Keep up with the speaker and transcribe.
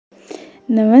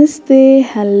Namaste,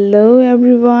 hello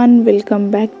everyone, welcome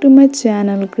back to my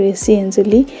channel Gracie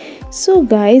Anjali. So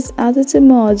guys, आज चाहिँ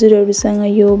म हजुरहरुसँग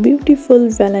यो ब्युटीफुल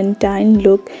भ्यालेन्टाइन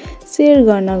लुक शेयर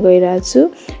गर्न गइरहेको छु।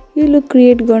 यो लुक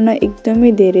क्रिएट गर्न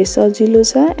एकदमै धेरै सजिलो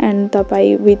छ एन्ड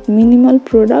तपाई विथ मिनिमल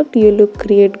प्रोडक्ट यो लुक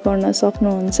क्रिएट गर्न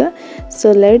सक्नुहुन्छ।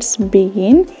 So let's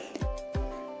begin.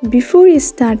 Before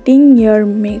starting your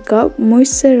makeup,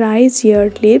 moisturize your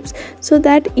lips so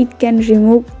that it can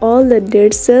remove all the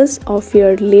dead cells of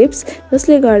your lips.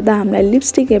 जसले गर्दा हामीलाई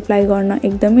लिपस्टिक एप्लाई गर्न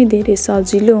एकदमै धेरै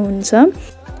सजिलो हुन्छ।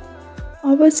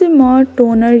 अब चाहिँ म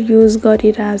टोनर युज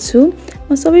गरिरहेको छु।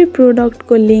 म सबै प्रोडक्ट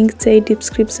को लिंक चाहिँ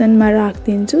डिस्क्रिप्सन मा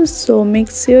राख्दिन्छु, so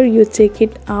make sure you check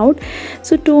it out.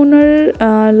 So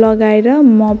toner लगाएर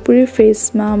म पुरै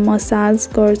फेसमा मसाज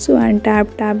गर्छु एन्ड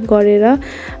ट्याप गरेर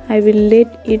I will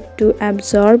let it to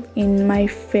absorb in my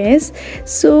face.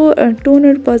 So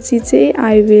toner पछि चाहिँ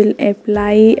I will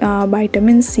apply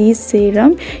vitamin C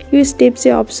serum. यो स्टेप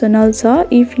चाहिँ अप्सनल छ।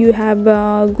 If you have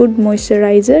good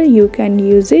moisturiser you can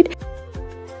use it.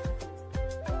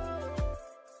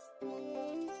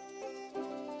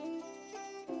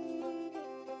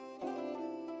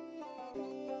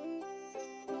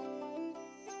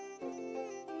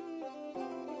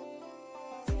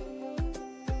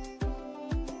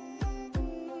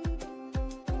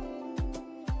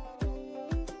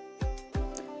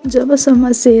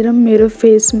 जबसम्म serum मेरो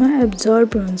फेसमा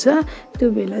absorb हुन्छ त्यो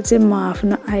बेला चाहिँ म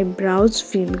आफ्नो आइब्राउज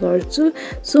फिल गर्छु।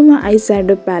 सो म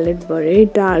आईस्याडो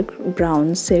प्यालेटबाट डार्क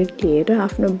ब्राउन सेड लिएर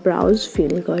आफ्नो ब्राउज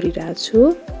फिल गरिरहेको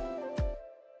छु।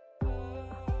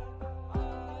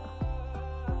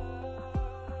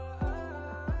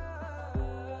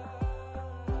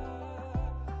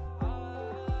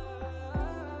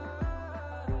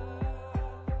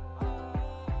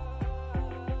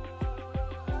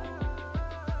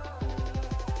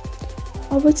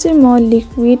 अब चाहिँ म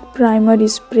लिक्विड प्राइमर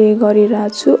स्प्रे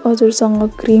गरिरहेको छु। हजुरसँग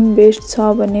क्रीम बेस्ड छ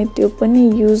भने त्यो पनि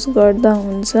युज गर्दा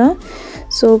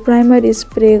हुन्छ। सो प्राइमर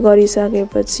स्प्रे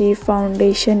गरिसकेपछि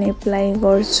फाउन्डेसन एप्लाई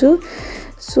गर्छु।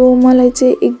 सो मलाई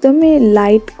चाहिँ एकदमै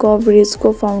लाइट कभरेज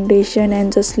को फाउन्डेसन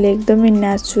एन्ड जसले एकदमै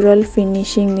नेचुरल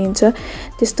फिनिशिङ दिन्छ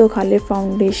त्यस्तो खाले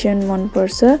फाउन्डेसन मन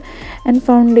पर्छ। एन्ड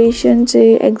फाउन्डेसन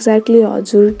चाहिँ एक्ज्याक्टली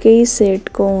हजुरकै सेड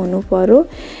को हुनु पर्यो।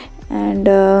 एन्ड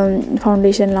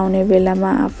फाउन्डेसन लाउने बेलामा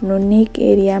आफ्नो नेक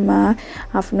एरियामा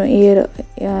आफ्नो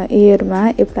एयरमा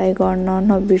एप्लाई गर्न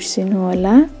नबिर्सिनु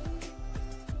होला।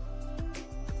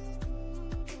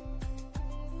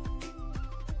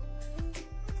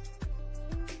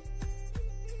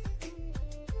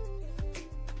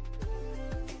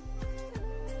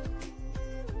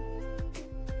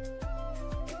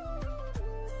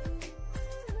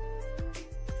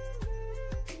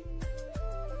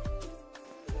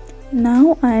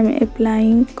 Now I am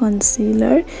applying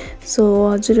concealer. So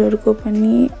हजुरहरुको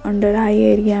पनि अन्डर आई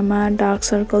एरियामा डार्क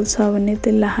सर्कल छ भने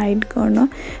त्यसलाई हाइड गर्न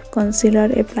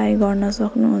कन्सिलर एप्लाई गर्न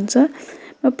सक्नुहुन्छ।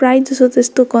 म प्राय जसो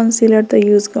त्यस्तो कन्सिलर त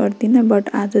युज गर्दिन बट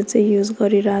आज चाहिँ युज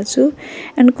गरिरहेको छु।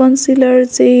 एन्ड कन्सिलर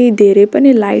चाहिँ धेरै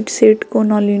पनि लाइट सेड को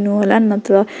नलिनु होला,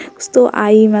 नत्र कस्तो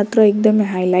आई मात्र एकदमै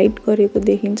हाइलाइट गरेको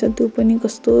देखिन्छ त्यो पनि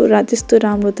कस्तो त्यस्तो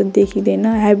राम्रो त देखिदैन।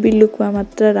 हेभी लुकमा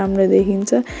मात्र राम्रो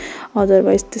देखिन्छ,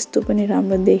 अदरवाइज त्यस्तो पनि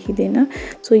राम्रो देखिदैन।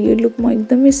 सो यो लुक म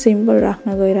एकदमै सिम्पल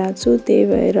राख्न गइरहेको छु। त्यही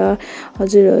भएर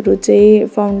हजुरहरु चाहिँ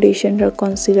फाउन्डेसन र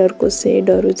कन्सिलर को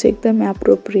शेडहरु चाहिँ एकदम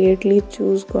एप्रोप्रिएटली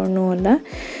चुज गर्नु होला।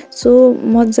 सो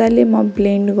मजाले म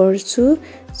ब्लेन्ड गर्छु।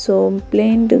 सो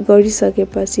ब्लेन्ड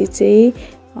गरिसकेपछि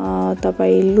चाहिँ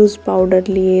तपाई लुज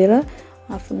पाउडर लिएर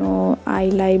आफ्नो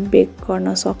आईलाई बेक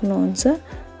गर्न सक्नुहुन्छ।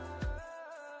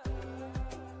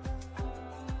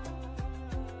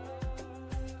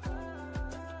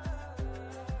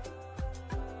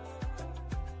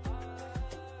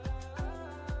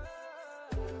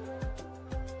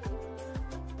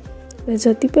 र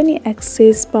जति पनि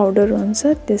एक्सेस पाउडर हुन्छ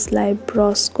त्यसलाई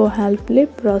ब्रश को हेल्पले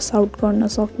ब्रश आउट गर्न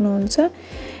सक्नुहुन्छ।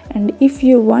 एन्ड इफ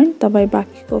यु वान्ट तपाई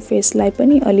बाकीको फेसलाई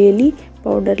पनि अलिअलि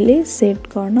पाउडरले सेट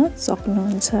गर्न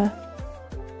सक्नुहुन्छ।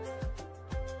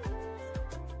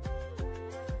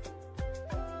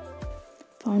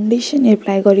 फाउन्डेसन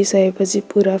एप्लाई गरिसकेपछि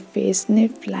पुरा फेस नै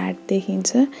फ्ल्याट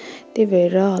देखिन्छ, त्यही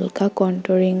भएर हल्का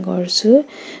कन्टुरिङ गर्छु।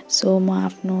 सो म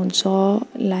आफ्नो ज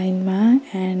लाइनमा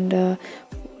एन्ड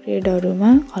रेडहरुमा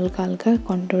हल्का हल्का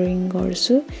कन्टुरिङ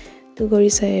गर्छु। त्यो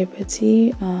गरिसकेपछि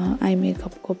आई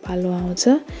मेकअप को पालो आउँछ।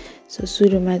 सो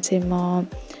सुरुमा चाहिँ म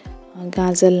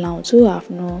गाजल लाउँछु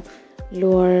आफ्नो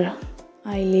lower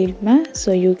आईलिडमा।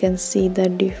 So you can see the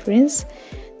difference.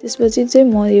 त्यसपछि चाहिँ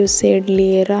म यो शेड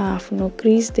लिएर आफ्नो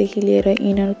क्रिज देखि लिएर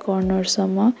इनर कर्नर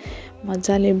सम्म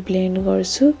मजाले ब्लेन्ड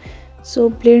गर्छु। सो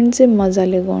ब्लेन्ड चाहिँ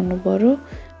मजाले गर्नु पर्यो।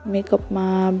 मेकअपमा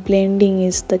blending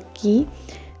is the key.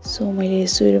 So मैले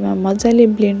सुरुमा मजाले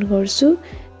ब्लेन्ड गर्छु,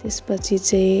 त्यसपछि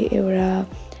चाहिँ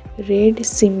एउटा रेड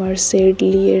सिमर शेड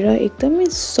लिएर एकदमै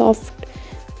सफ्ट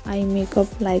आई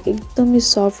मेकअप लाइक एकदमै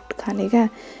सफ्ट खाले क्या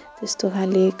त्यस्तो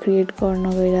खाले क्रिएट गर्न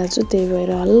गइरहेको छु। त्यही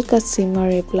भएर हल्का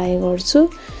सिमर एप्लाई गर्छु।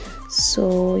 सो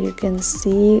यु क्यान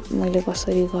सी मैले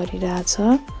कसरी गरिरहेछ।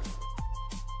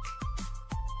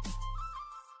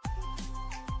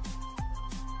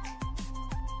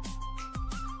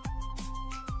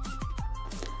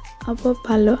 अब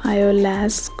पालो आयो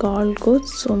ल्यास कर्लको।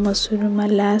 सो म सुरुमा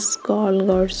ल्यास कर्ल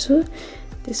गर्छु,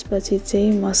 त्यसपछि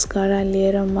चाहिँ मस्कारा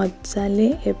लिएर मजाले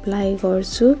एप्लाई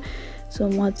गर्छु। सो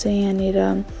म चाहिँ यहाँनिर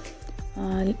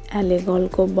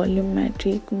एलेगलको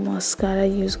भोल्युमेट्रिक मस्कारा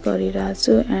युज गरिरहेको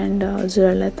छु। एन्ड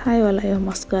हजुरहरूलाई थाहै होला यो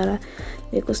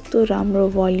मस्काराले कस्तो राम्रो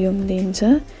भोल्युम दिन्छ।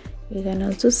 You can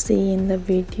also C in the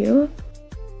video.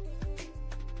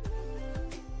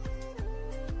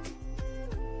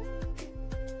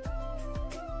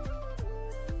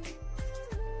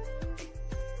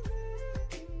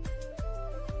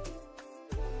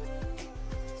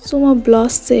 So म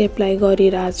ब्लस चाहिँ एप्लाई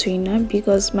गरिरहेको छुइनँ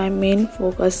because my main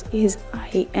focus is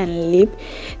I and lip.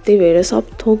 त्यही भएर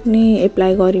सब थोक नै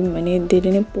एप्लाई गऱ्यौँ भने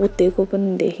धेरै नै पोतेको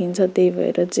पनि देखिन्छ। त्यही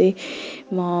भएर चाहिँ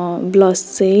म ब्लस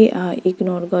चाहिँ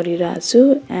इग्नोर गरिरहेको छु।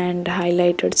 एन्ड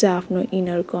हाइलाइटर चाहिँ आफ्नो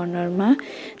इनर कर्नरमा,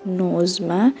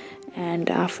 नोजमा एन्ड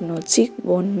आफ्नो चिक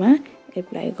बोनमा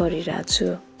एप्लाई गरिरहेको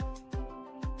छु।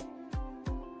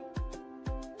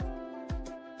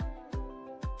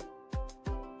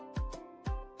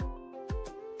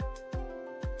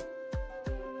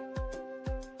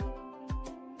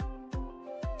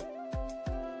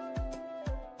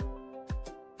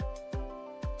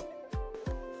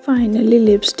 फाइनली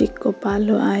लिपस्टिकको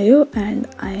पालो आयो एन्ड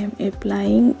आई एम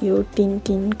एप्लाइङ यो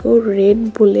टिनको रेड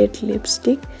बुलेट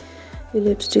लिपस्टिक। यो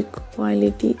लिपस्टिकको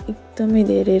क्वालिटी एकदमै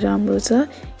धेरै राम्रो छ।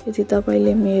 यदि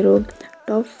तपाईले मेरो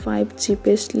टप 5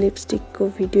 चिपेस्ट लिपस्टिकको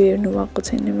भिडियो हेर्नुभएको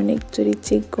छैन भने एकचोटि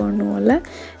चेक गर्नु होला।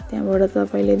 त्यहाँबाट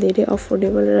तपाईले धेरै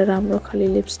अफोर्डेबल र राम्रो खाले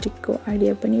लिपस्टिकको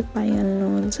आइडिया पनि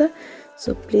पाइहाल्नुहुन्छ।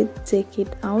 So please check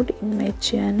it out in my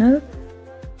channel.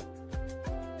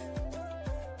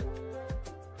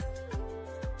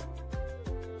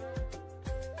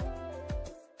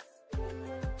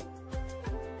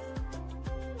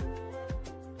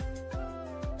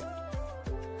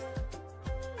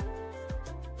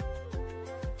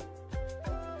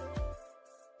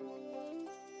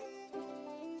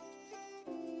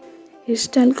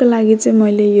 हेयरस्टाइलको लागि चाहिँ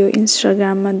मैले यो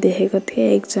इन्स्टाग्राममा देखेको थिएँ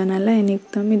एकजनालाई अनि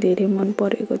एकदमै धेरै मन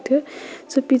परेको थियो।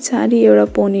 सो पछाडि एउटा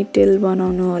पोनीटेल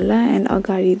बनाउनु होला एन्ड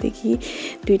अगाडिदेखि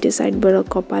दुईटै साइडबाट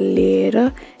कपाल लिएर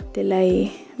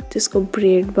त्यसको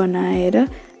ब्रेड बनाएर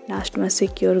लास्टमा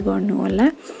सेक्योर गर्नु होला।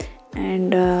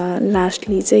 एन्ड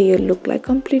लास्टली चाहिँ यो लुकलाई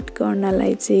कम्प्लिट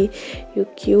गर्नलाई चाहिँ यो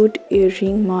क्युट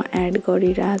इयररिङ म एड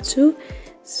गरिरहेको छु।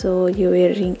 सो यो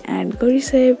इयररिङ एड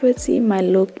गरिसकेपछि my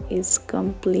look is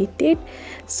completed.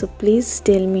 So please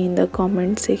tell me in the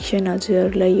comment section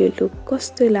हजुरहरूलाई यो लुक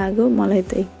कस्तो लाग्यो। मलाई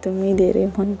त एकदमै धेरै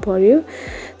मन पर्यो।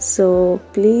 So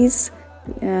please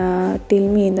tell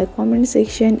me in the comment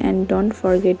section and don't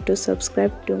forget to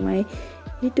subscribe to my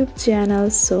YouTube channel.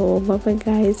 So bye bye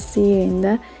guys, see you in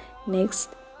the next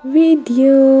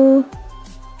video.